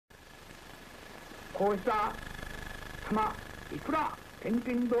こうした玉いくら点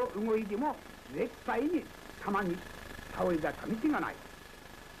々と動いても絶対に玉に倒れた道がない。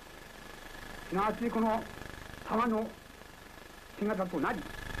すなわちこの玉の姿となり、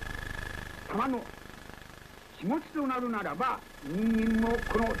玉の気持ちとなるならば、人間も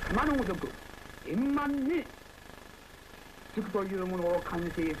この玉のごとく円満につくというものを完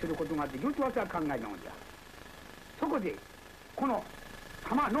成することができると私は考えたのである。そこでこの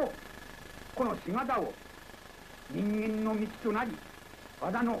玉のこの姿を人間の道となり、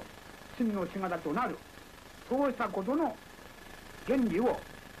技の真の姿となる、そうしたことの原理を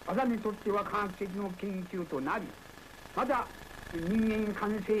技にとっては科学的の研究となり、また人間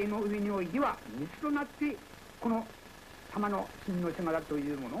完成の上においては道となってこの玉の真の姿と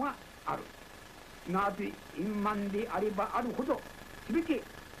いうものがある。すなわち円満であればあるほど全て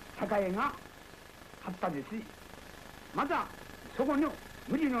社会が発達し、またそこの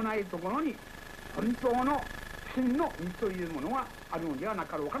無理のないところに本当の真の道というものがあるのではな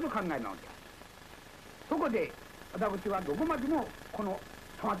かろうかと考えなのである。そこで私はどこまでもこの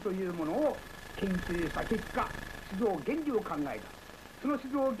玉というものを研究した結果、指導原理を考えた。その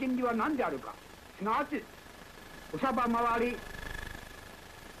指導原理は何であるか。すなわちおしゃば回り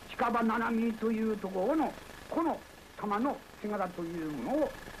近場斜めというところのこの玉の姿というもの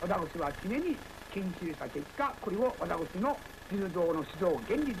を私は常に研究した結果、これを私の柔道の指導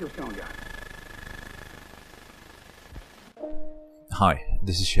原理としたのである。Hi,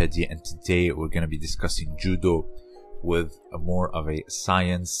 this is Shadi, and today we're going to be discussing Judo with a more of a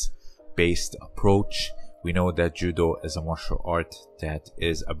science-based approach. We know that Judo is a martial art that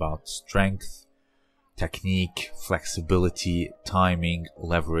is about strength, technique, flexibility, timing,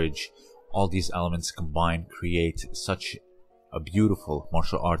 leverage. All these elements combined create such a beautiful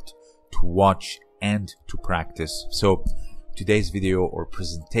martial art to watch and to practice. So today's video or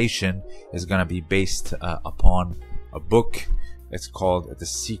presentation is going to be based upon a book. It's called The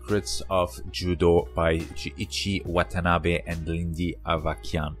Secrets of Judo by Jiichi Watanabe and Lindy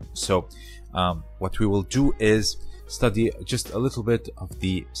Avakian. So what we will do is study just a little bit of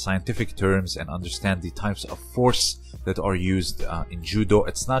the scientific terms and understand the types of force that are used in Judo.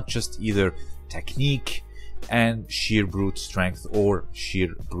 It's not just either technique and sheer brute strength or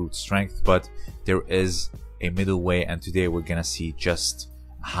sheer brute strength, but there is a middle way, and today we're gonna see just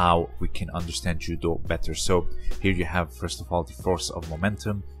how we can understand Judo better. So here you have, first of all, the force of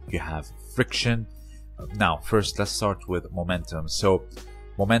momentum. You have friction. Now first let's start with momentum. So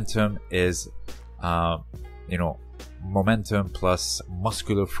momentum is momentum plus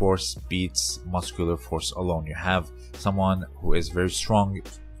muscular force beats muscular force alone. You have someone who is very strong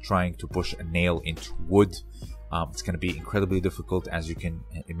trying to push a nail into wood. It's going to be incredibly difficult, as you can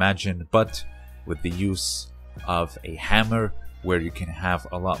imagine, but with the use of a hammer, where you can have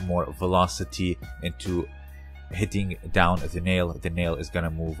a lot more velocity into hitting down the nail is going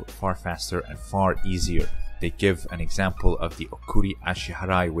to move far faster and far easier. They give an example of the okuri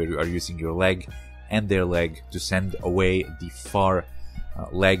ashiharai, where you are using your leg and their leg to send away the far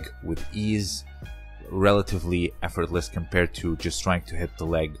leg with ease, relatively effortless compared to just trying to hit the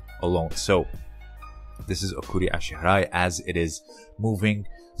leg alone. So this is okuri ashiharai. As it is moving,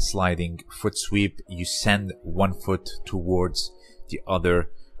 sliding foot sweep, you send one foot towards the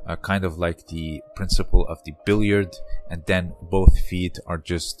other, kind of like the principle of the billiard, and then both feet are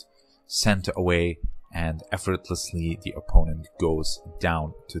just sent away and effortlessly the opponent goes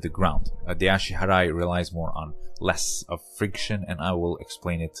down to the ground. The ashiharai relies more on less of friction, and I will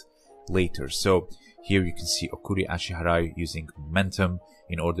explain it later. So here you can see okuri ashiharai using momentum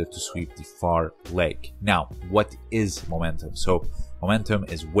in order to sweep the far leg. Now, what is momentum? So momentum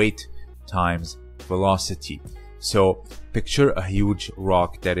is weight times velocity. So picture a huge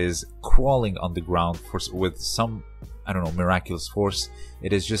rock that is crawling on the ground with some, miraculous force.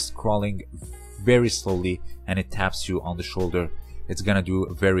 It is just crawling very slowly and it taps you on the shoulder. It's gonna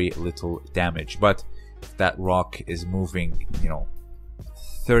do very little damage. But if that rock is moving,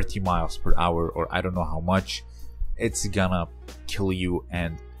 30 miles per hour or I don't know how much, it's gonna kill you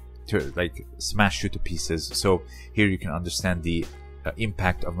and smash you to pieces. So here you can understand the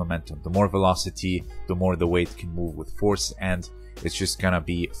impact of momentum. The more velocity, the more the weight can move with force, and it's just gonna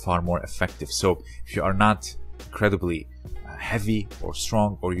be far more effective. So if you are not incredibly heavy or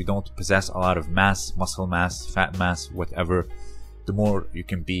strong, or you don't possess a lot of mass, muscle mass, fat mass, whatever, the more you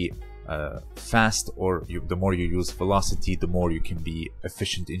can be fast, or the more you use velocity, the more you can be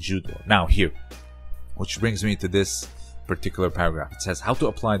efficient in Judo. Now here, which brings me to this particular paragraph. It says how to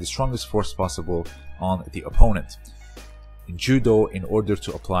apply the strongest force possible on the opponent. In Judo, in order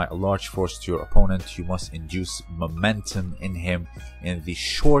to apply a large force to your opponent, you must induce momentum in him in the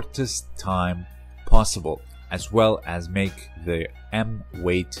shortest time possible, as well as make the M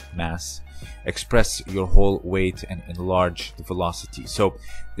weight mass express your whole weight and enlarge the velocity. So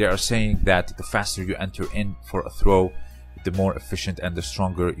they are saying that the faster you enter in for a throw, the more efficient and the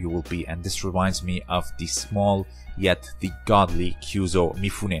stronger you will be. And this reminds me of the small yet the godly Kyuzo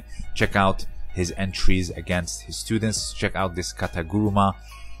Mifune. Check out his entries against his students. Check out this Kataguruma.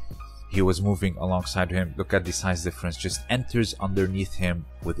 He was moving alongside him. Look at the size difference. Just enters underneath him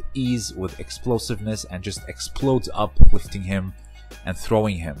with ease, with explosiveness, and just explodes up, lifting him and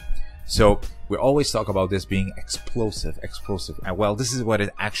throwing him. So we always talk about this being explosive. And well, this is what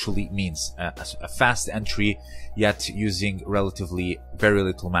it actually means. A fast entry, yet using relatively very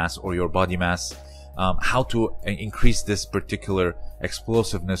little mass or your body mass. How to increase this particular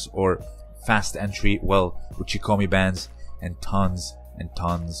explosiveness or fast entry? Well, with Chikomi bands and tons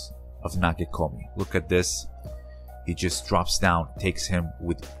of Nagekomi. Look at this. He just drops down, takes him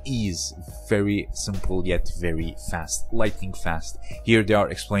with ease. Very simple yet very fast, lightning fast. Here they are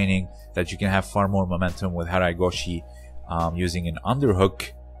explaining that you can have far more momentum with Harai Goshi using an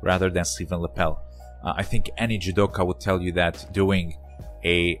underhook rather than sleeve and lapel. I think any judoka would tell you that doing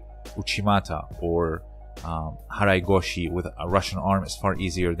a Uchimata or Harai Goshi with a Russian arm is far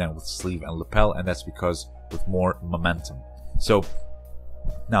easier than with sleeve and lapel, and that's because with more momentum. So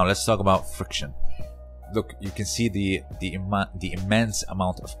now let's talk about friction. Look, you can see the immense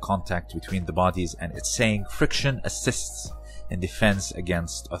amount of contact between the bodies, and it's saying friction assists in defense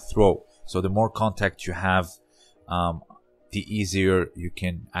against a throw. So the more contact you have, the easier you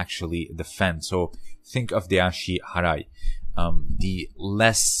can actually defend. So think of the Ashi Harai. The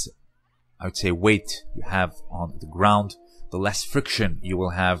less, I would say, weight you have on the ground, the less friction you will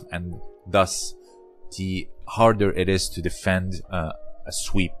have, and thus the harder it is to defend a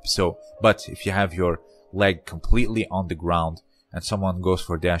sweep. So, but if you have your leg completely on the ground and someone goes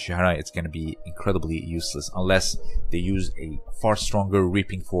for Dashi Harai, it's going to be incredibly useless unless they use a far stronger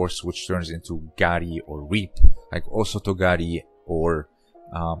reaping force, which turns into Gari or reap, like Osotogari or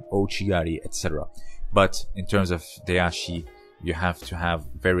Ouchigari, etc. But in terms of Dashi, you have to have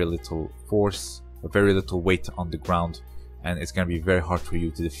very little force, very little weight on the ground, and it's going to be very hard for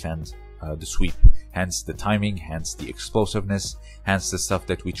you to defend the sweep. Hence the timing, hence the explosiveness, hence the stuff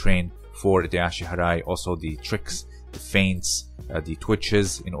that we train for the Ashi Harai, also the tricks, the feints, the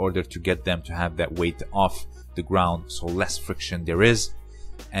twitches, in order to get them to have that weight off the ground, so less friction there is,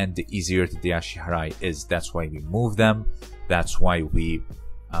 and the easier the Ashi Harai is. That's why we move them, that's why we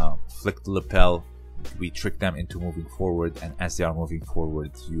flick the lapel, we trick them into moving forward, and as they are moving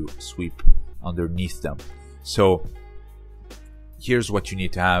forward, you sweep underneath them. So here's what you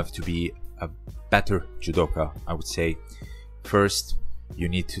need to have to be a better judoka, I would say. First, you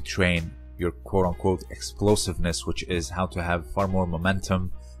need to train your quote-unquote explosiveness, which is how to have far more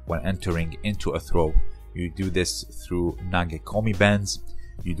momentum when entering into a throw. You do this through Nagekomi bends.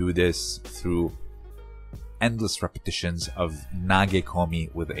 You do this through endless repetitions of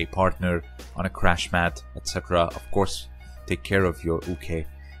Nagekomi with a partner on a crash mat, etc. Of course, take care of your uke.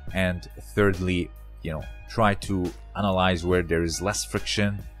 And thirdly, try to analyze where there is less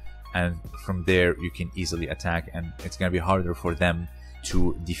friction, and from there you can easily attack, and it's going to be harder for them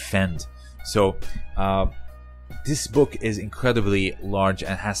to defend. So this book is incredibly large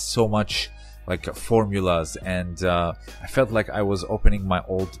and has so much formulas, and I felt like I was opening my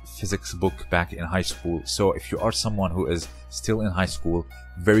old physics book back in high school. So if you are someone who is still in high school,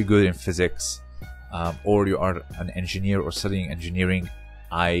 very good in physics, or you are an engineer or studying engineering,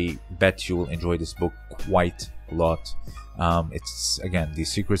 I bet you will enjoy this book quite a lot. It's again The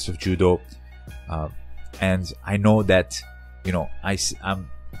Secrets of Judo, and I know that I'm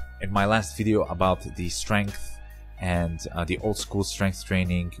in my last video about the strength and the old school strength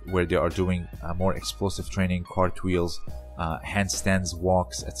training, where they are doing more explosive training, cartwheels, handstands,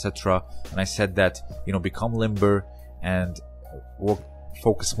 walks, etc. And I said that become limber and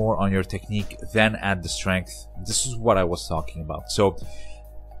focus more on your technique, then add the strength. This is what I was talking about. So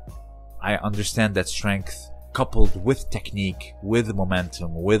I understand that strength coupled with technique, with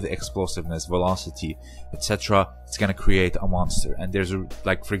momentum, with explosiveness, velocity, etc., it's going to create a monster. And there's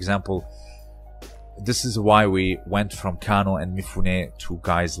for example, this is why we went from Kano and Mifune to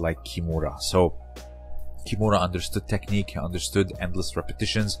guys like Kimura. So Kimura understood technique, he understood endless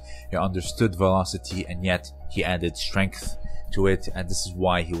repetitions, he understood velocity, and yet he added strength to it, and this is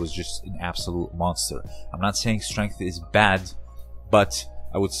why he was just an absolute monster. I'm not saying strength is bad, but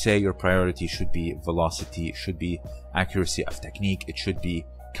I would say your priority should be velocity, it should be accuracy of technique, it should be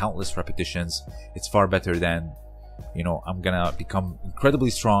countless repetitions. It's far better than, I'm gonna become incredibly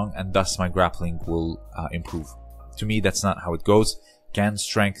strong and thus my grappling will improve. To me, that's not how it goes. Can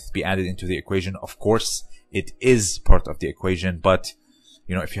strength be added into the equation? Of course, it is part of the equation, but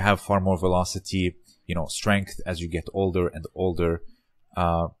you know, if you have far more velocity, you know, strength as you get older and older,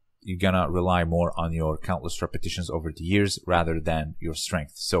 you're gonna rely more on your countless repetitions over the years rather than your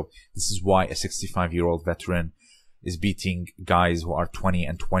strength. So this is why a 65-year-old veteran is beating guys who are 20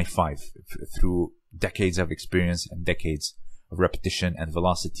 and 25 through decades of experience and decades of repetition and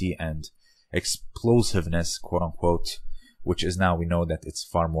velocity and explosiveness, quote unquote, which is now we know that it's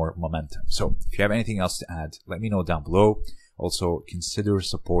far more momentum. So if you have anything else to add, let me know down below. Also, consider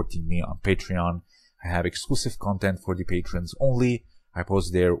supporting me on Patreon. I have exclusive content for the patrons only. I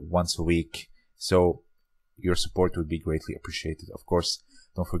post there once a week. So your support would be greatly appreciated. Of course,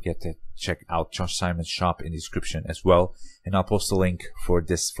 don't forget to check out Josh Simon's shop in the description as well. And I'll post a link for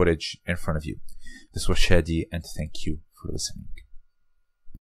this footage in front of you. This was Shadi, and thank you for listening.